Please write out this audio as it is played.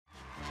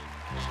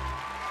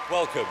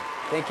Welcome.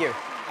 Thank you.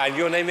 And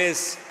your name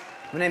is?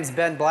 My name's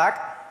Ben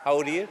Black. How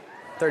old are you?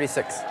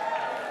 36.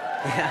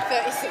 Yeah.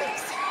 36.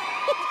 36?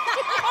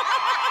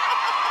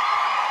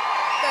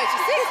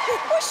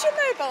 What's your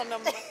mobile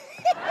number?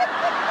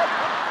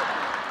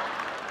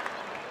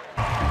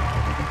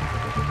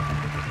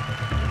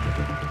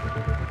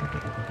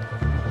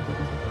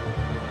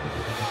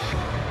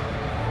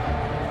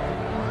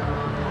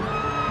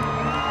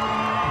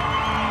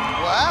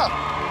 Well,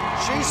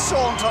 she's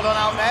sauntered on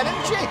out there,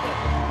 didn't she?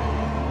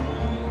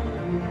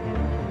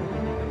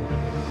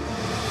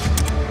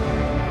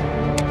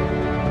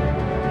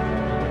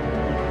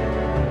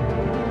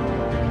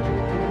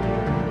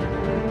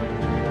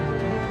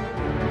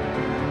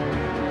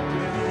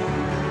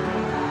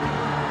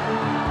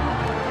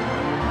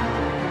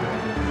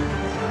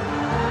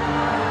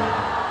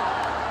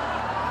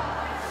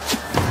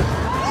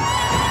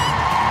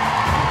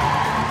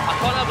 I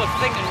can't help but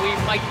thinking we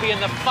might be in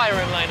the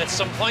firing line at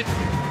some point.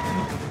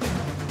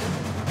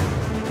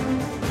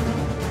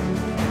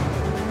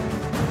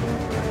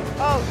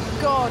 Oh,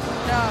 God,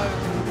 no.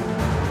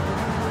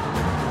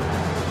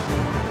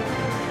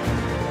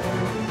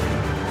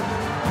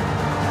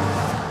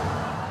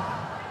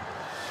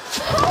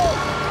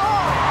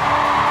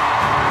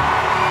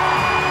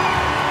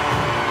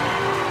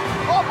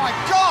 Oh, my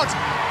God!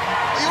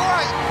 Are you all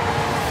right?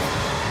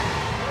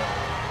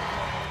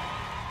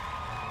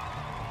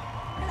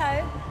 Hello.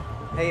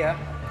 Hey,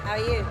 How are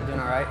you? doing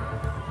all right?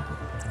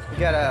 You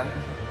got a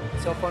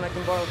cell phone I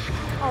can borrow?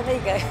 Oh, there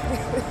you go.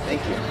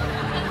 Thank you.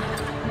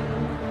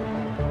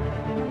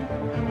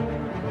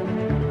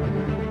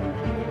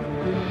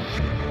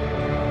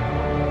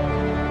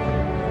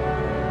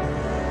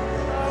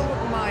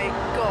 Oh, my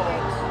God.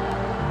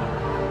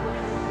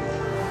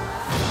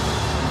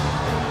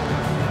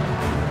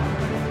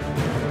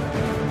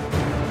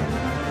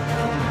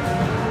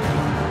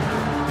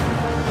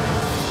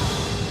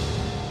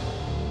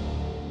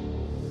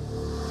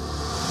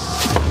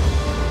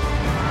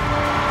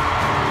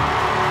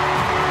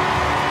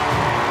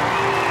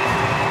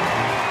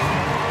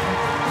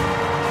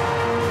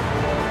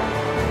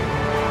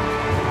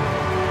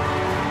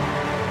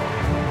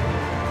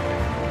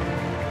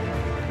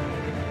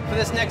 For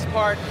this next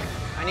part,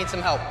 I need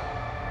some help.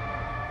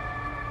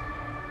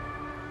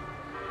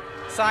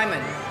 Simon,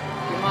 do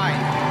you mind?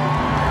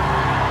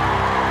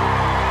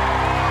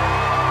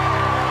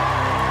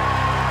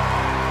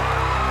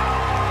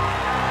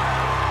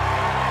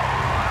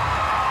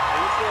 Are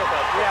you sure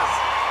about this? Yeah.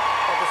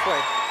 About this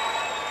way.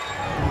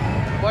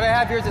 What I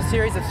have here is a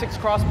series of 6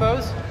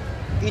 crossbows.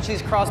 Each of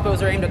these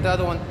crossbows are aimed at the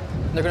other one,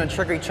 and they're going to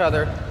trigger each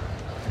other.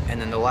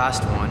 And then the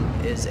last one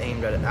is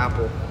aimed at an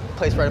apple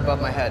placed right above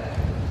my head.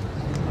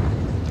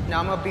 Now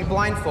I'm going to be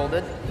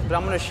blindfolded, but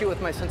I'm going to shoot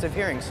with my sense of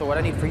hearing. So what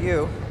I need for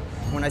you,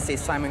 when I say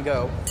Simon,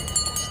 go,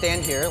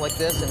 stand here like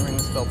this and ring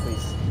the spell,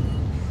 please.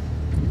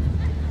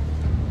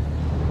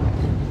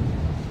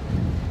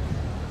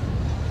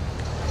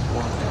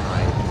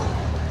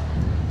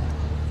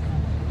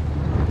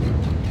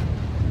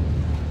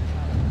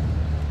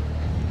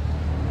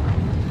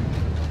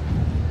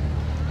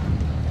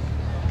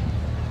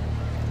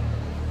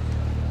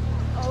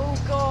 Oh,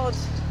 God.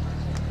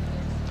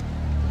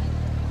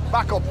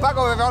 Back up,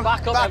 everyone.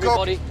 Back up,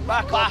 everybody.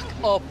 Back up.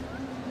 up.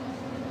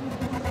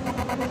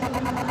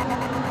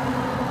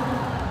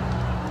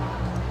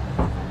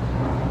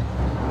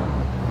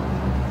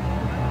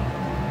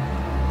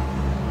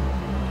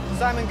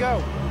 Simon,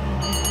 go.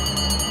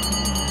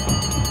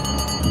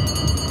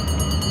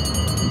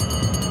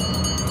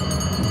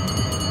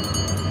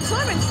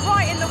 Simon's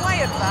right in the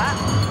way of that.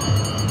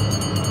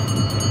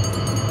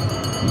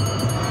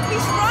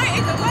 He's right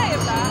in the way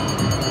of that.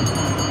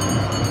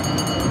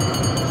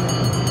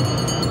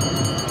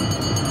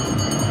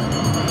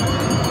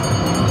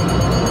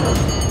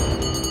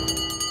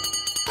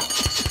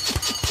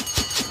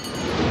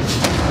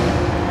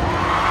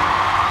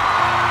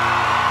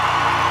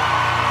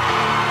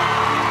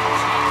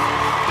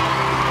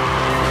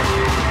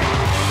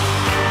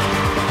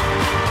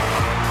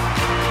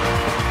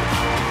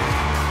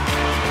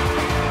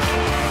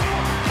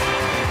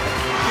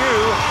 You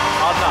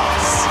are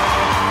nuts.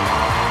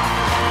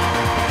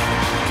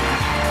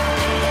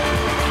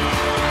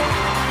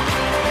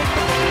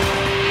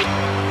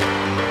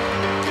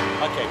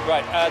 Okay,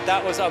 right,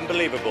 that was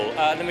unbelievable.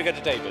 Then we go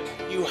to David.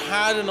 You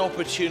had an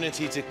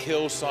opportunity to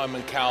kill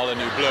Simon Cowell and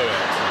you blew it.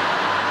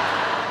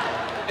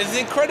 It's an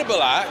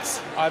incredible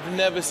act. I've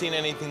never seen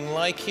anything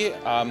like it.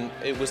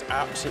 It was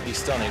absolutely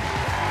stunning.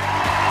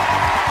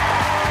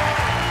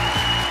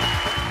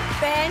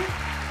 Ben,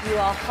 you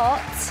are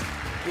hot,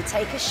 you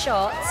take a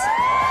shot,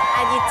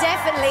 and you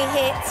definitely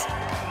hit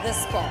the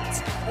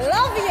spot.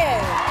 Love you!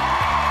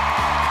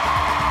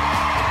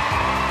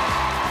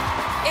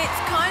 It's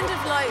kind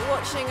of like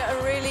watching a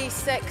really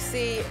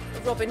sexy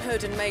Robin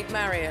Hood and Maid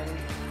Marian.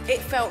 It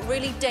felt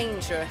really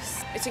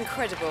dangerous. It's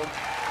incredible.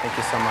 Thank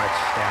you so much.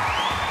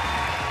 Yeah.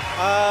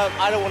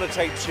 I don't want to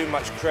take too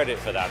much credit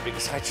for that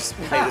because I just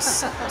made a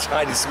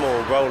tiny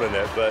small role in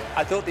it, but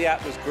I thought the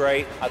act was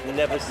great. I've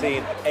never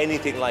seen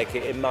anything like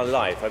it in my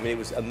life. I mean, it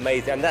was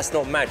amazing. And that's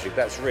not magic,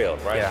 that's real,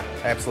 right? Yeah,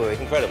 absolutely.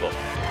 Incredible.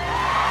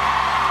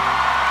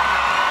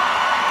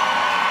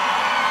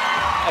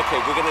 Okay,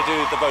 we're going to do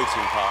the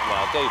voting part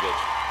now. David?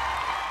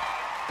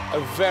 A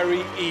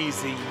very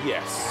easy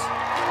yes.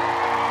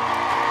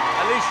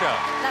 Alicia?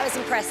 That was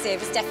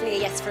impressive. It's definitely a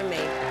yes from me.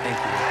 Thank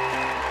you.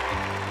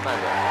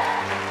 Amanda?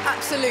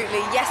 Absolutely,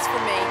 yes for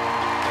me.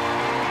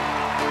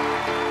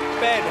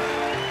 Ben?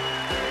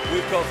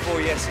 We've got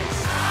 4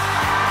 yeses.